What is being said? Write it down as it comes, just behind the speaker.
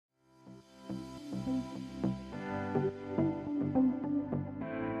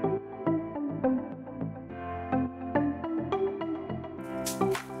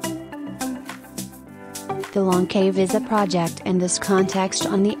The LongCave is a project in this context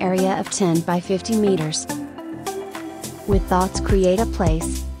on the area of 10 by 50 meters. With thoughts create a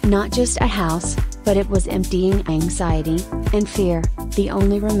place, not just a house, but it was emptying anxiety and fear, the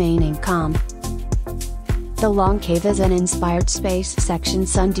only remaining calm. The LongCave is an inspired space section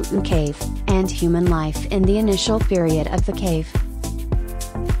Son Doong Cave, and human life in the initial period of the cave.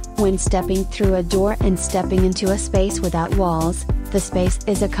 When stepping through a door and stepping into a space without walls, the space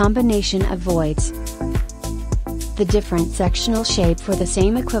is a combination of voids. The different sectional shape for the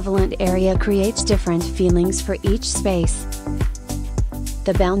same equivalent area creates different feelings for each space.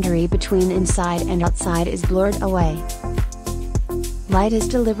 The boundary between inside and outside is blurred away. Light is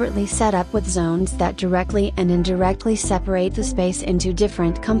deliberately set up with zones that directly and indirectly separate the space into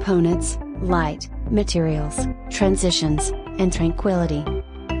different components: light, materials, transitions, and tranquility.